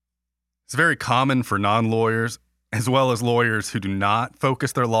It's very common for non-lawyers, as well as lawyers who do not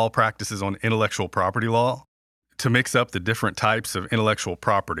focus their law practices on intellectual property law, to mix up the different types of intellectual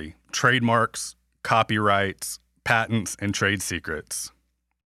property: trademarks, copyrights, patents, and trade secrets.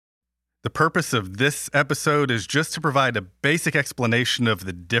 The purpose of this episode is just to provide a basic explanation of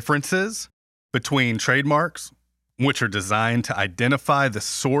the differences between trademarks, which are designed to identify the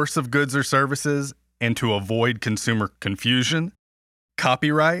source of goods or services and to avoid consumer confusion,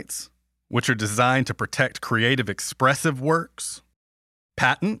 copyrights, which are designed to protect creative expressive works,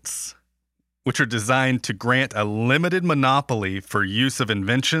 patents, which are designed to grant a limited monopoly for use of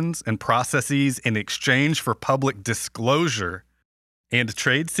inventions and processes in exchange for public disclosure, and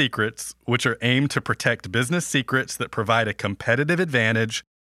trade secrets, which are aimed to protect business secrets that provide a competitive advantage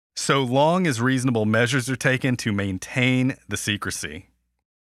so long as reasonable measures are taken to maintain the secrecy.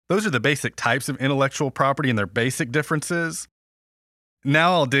 Those are the basic types of intellectual property and their basic differences.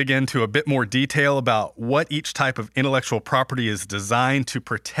 Now I'll dig into a bit more detail about what each type of intellectual property is designed to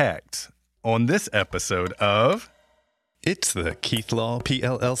protect on this episode of It's the Keith Law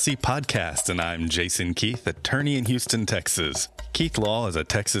PLLC podcast, and I'm Jason Keith, attorney in Houston, Texas. Keith Law is a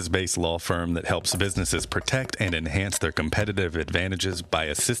Texas-based law firm that helps businesses protect and enhance their competitive advantages by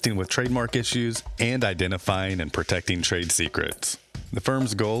assisting with trademark issues and identifying and protecting trade secrets. The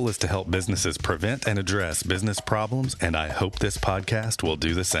firm's goal is to help businesses prevent and address business problems, and I hope this podcast will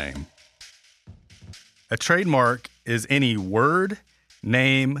do the same. A trademark is any word,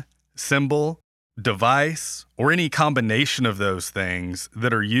 name, symbol, device, or any combination of those things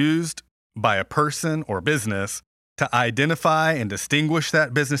that are used by a person or business to identify and distinguish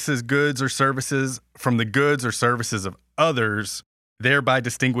that business's goods or services from the goods or services of others, thereby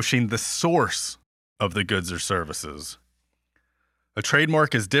distinguishing the source of the goods or services. A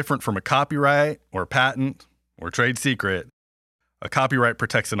trademark is different from a copyright or patent or trade secret. A copyright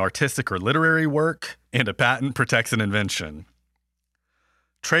protects an artistic or literary work, and a patent protects an invention.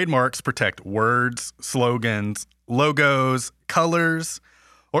 Trademarks protect words, slogans, logos, colors,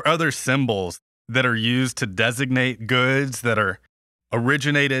 or other symbols that are used to designate goods that are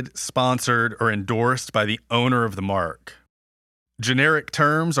originated, sponsored, or endorsed by the owner of the mark. Generic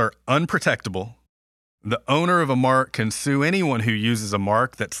terms are unprotectable. The owner of a mark can sue anyone who uses a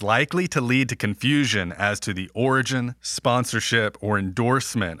mark that's likely to lead to confusion as to the origin, sponsorship, or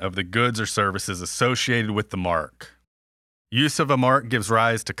endorsement of the goods or services associated with the mark. Use of a mark gives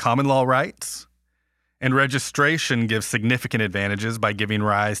rise to common law rights, and registration gives significant advantages by giving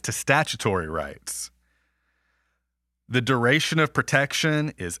rise to statutory rights. The duration of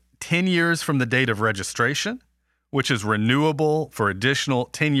protection is 10 years from the date of registration, which is renewable for additional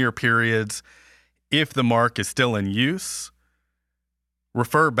 10-year periods if the mark is still in use.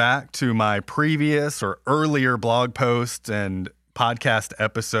 Refer back to my previous or earlier blog post and podcast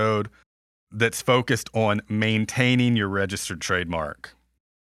episode that's focused on maintaining your registered trademark.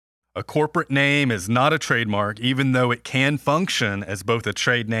 A corporate name is not a trademark, even though it can function as both a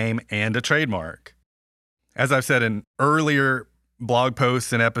trade name and a trademark. As I've said in earlier blog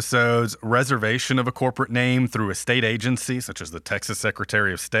posts and episodes, reservation of a corporate name through a state agency, such as the Texas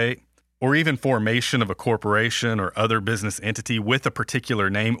Secretary of State, or even formation of a corporation or other business entity with a particular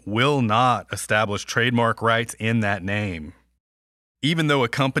name will not establish trademark rights in that name. Even though a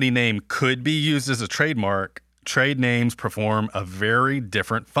company name could be used as a trademark, trade names perform a very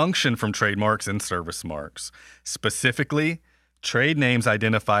different function from trademarks and service marks. Specifically, trade names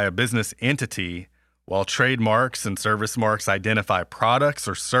identify a business entity, while trademarks and service marks identify products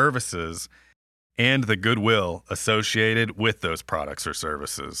or services and the goodwill associated with those products or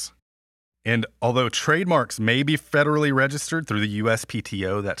services. And although trademarks may be federally registered through the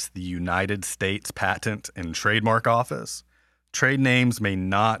USPTO, that's the United States Patent and Trademark Office, trade names may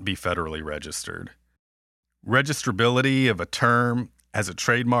not be federally registered. Registrability of a term as a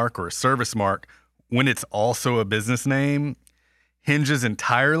trademark or a service mark, when it's also a business name, hinges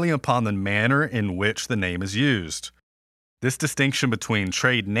entirely upon the manner in which the name is used. This distinction between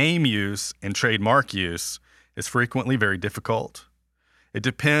trade name use and trademark use is frequently very difficult. It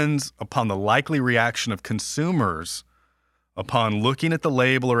depends upon the likely reaction of consumers upon looking at the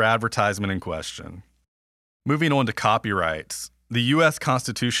label or advertisement in question. Moving on to copyrights, the U.S.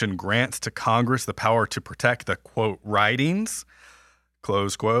 Constitution grants to Congress the power to protect the, quote, writings,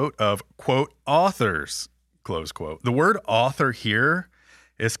 close quote, of, quote, authors, close quote. The word author here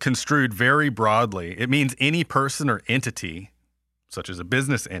is construed very broadly. It means any person or entity, such as a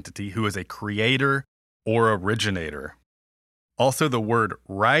business entity, who is a creator or originator. Also, the word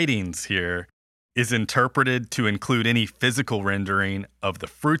writings here is interpreted to include any physical rendering of the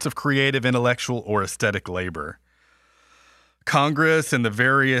fruits of creative, intellectual, or aesthetic labor. Congress and the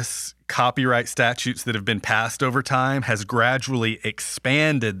various copyright statutes that have been passed over time has gradually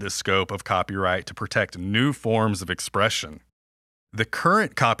expanded the scope of copyright to protect new forms of expression. The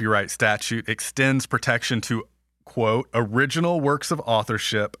current copyright statute extends protection to, quote, original works of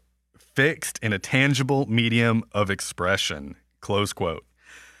authorship fixed in a tangible medium of expression, close quote.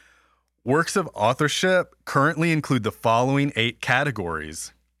 Works of authorship currently include the following 8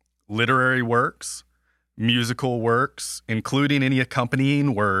 categories: literary works, musical works, including any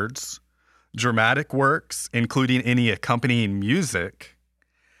accompanying words, dramatic works, including any accompanying music,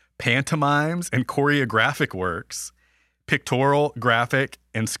 pantomimes and choreographic works, pictorial, graphic,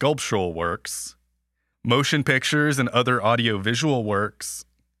 and sculptural works, motion pictures and other audiovisual works,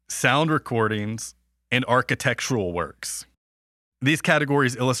 sound recordings, and architectural works. These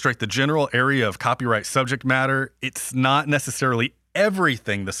categories illustrate the general area of copyright subject matter. It's not necessarily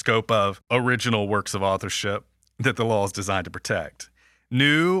everything the scope of original works of authorship that the law is designed to protect.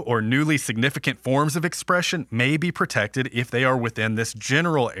 New or newly significant forms of expression may be protected if they are within this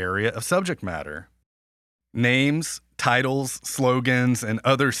general area of subject matter. Names, titles, slogans, and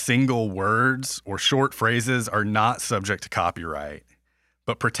other single words or short phrases are not subject to copyright,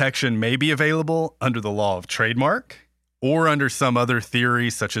 but protection may be available under the law of trademark or under some other theory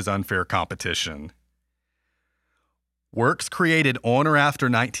such as unfair competition. Works created on or after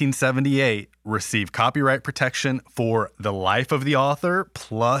 1978 receive copyright protection for the life of the author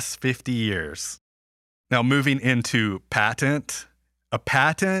plus 50 years. Now, moving into patent. A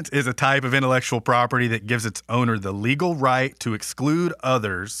patent is a type of intellectual property that gives its owner the legal right to exclude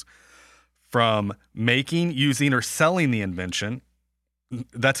others from making, using, or selling the invention.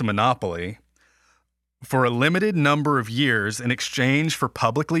 That's a monopoly. For a limited number of years in exchange for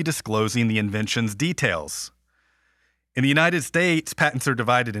publicly disclosing the invention's details. In the United States, patents are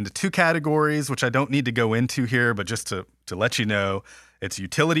divided into 2 categories, which I don't need to go into here, but just to let you know, it's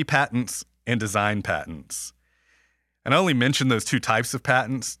utility patents and design patents. And I only mention those 2 types of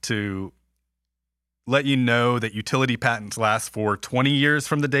patents to let you know that utility patents last for 20 years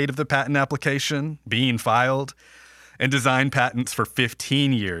from the date of the patent application being filed, and design patents for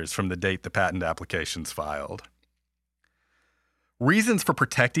 15 years from the date the patent application's filed. Reasons for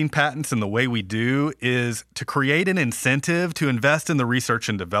protecting patents in the way we do is to create an incentive to invest in the research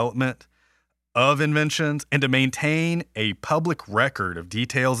and development of inventions and to maintain a public record of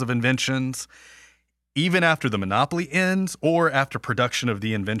details of inventions even after the monopoly ends or after production of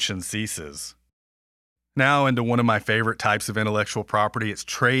the invention ceases. Now into one of my favorite types of intellectual property, it's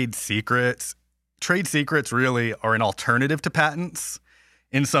trade secrets. Trade secrets really are an alternative to patents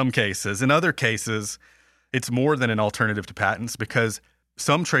in some cases. In other cases, it's more than an alternative to patents because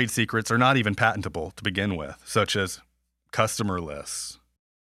some trade secrets are not even patentable to begin with, such as customer lists.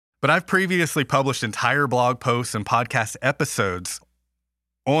 But I've previously published entire blog posts and podcast episodes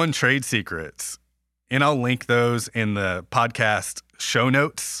on trade secrets, and I'll link those in the podcast show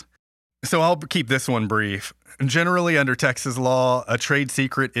notes. So I'll keep this one brief. Generally, under Texas law, a trade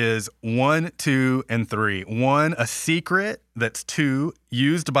secret is 1, 2, and 3. 1, a secret that's 2,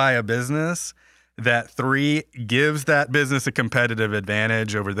 used by a business, that 3, gives that business a competitive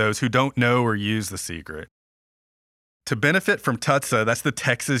advantage over those who don't know or use the secret. To benefit from TUTSA, that's the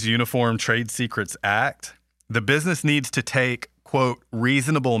Texas Uniform Trade Secrets Act, the business needs to take, quote,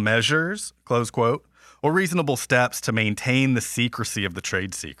 reasonable measures, close quote, or reasonable steps to maintain the secrecy of the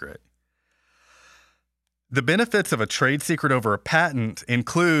trade secret. The benefits of a trade secret over a patent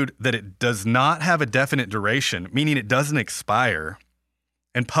include that it does not have a definite duration, meaning it doesn't expire,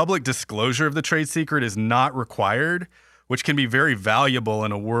 and public disclosure of the trade secret is not required, which can be very valuable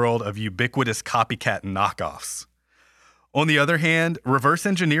in a world of ubiquitous copycat knockoffs. On the other hand, reverse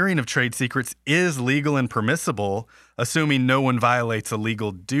engineering of trade secrets is legal and permissible, assuming no one violates a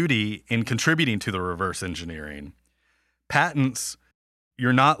legal duty in contributing to the reverse engineering. Patents,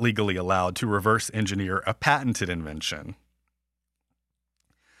 you're not legally allowed to reverse engineer a patented invention.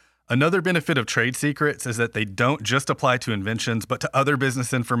 Another benefit of trade secrets is that they don't just apply to inventions, but to other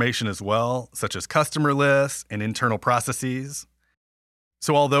business information as well, such as customer lists and internal processes.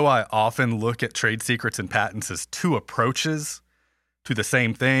 So although I often look at trade secrets and patents as 2 approaches to the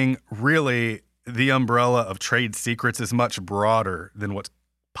same thing, really the umbrella of trade secrets is much broader than what's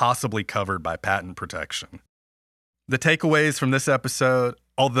possibly covered by patent protection. The takeaways from this episode: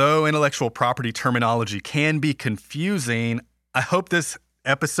 although intellectual property terminology can be confusing, I hope this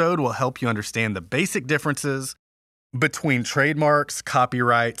episode will help you understand the basic differences between trademarks,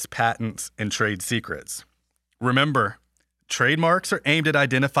 copyrights, patents, and trade secrets. Remember, trademarks are aimed at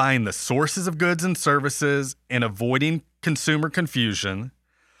identifying the sources of goods and services and avoiding consumer confusion.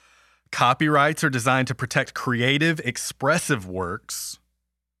 Copyrights are designed to protect creative, expressive works.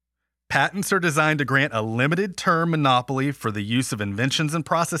 Patents are designed to grant a limited-term monopoly for the use of inventions and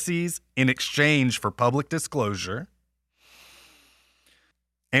processes in exchange for public disclosure.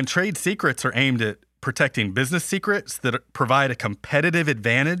 And trade secrets are aimed at protecting business secrets that provide a competitive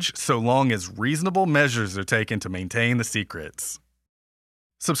advantage so long as reasonable measures are taken to maintain the secrets.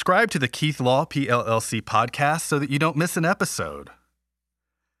 Subscribe to the Keith Law PLLC podcast so that you don't miss an episode.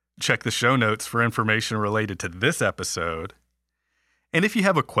 Check the show notes for information related to this episode. And if you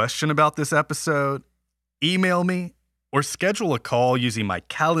have a question about this episode, email me or schedule a call using my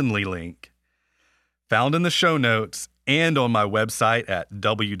Calendly link found in the show notes and on my website at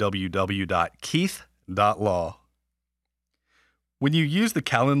www.keith.law. When you use the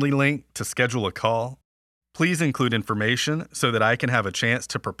Calendly link to schedule a call, please include information so that I can have a chance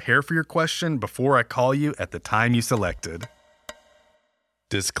to prepare for your question before I call you at the time you selected.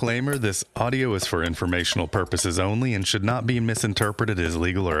 Disclaimer: this audio is for informational purposes only and should not be misinterpreted as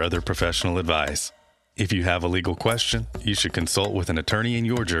legal or other professional advice. If you have a legal question, you should consult with an attorney in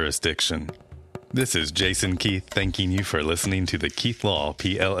your jurisdiction. This is Jason Keith thanking you for listening to the Keith Law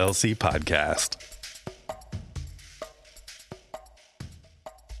PLLC podcast.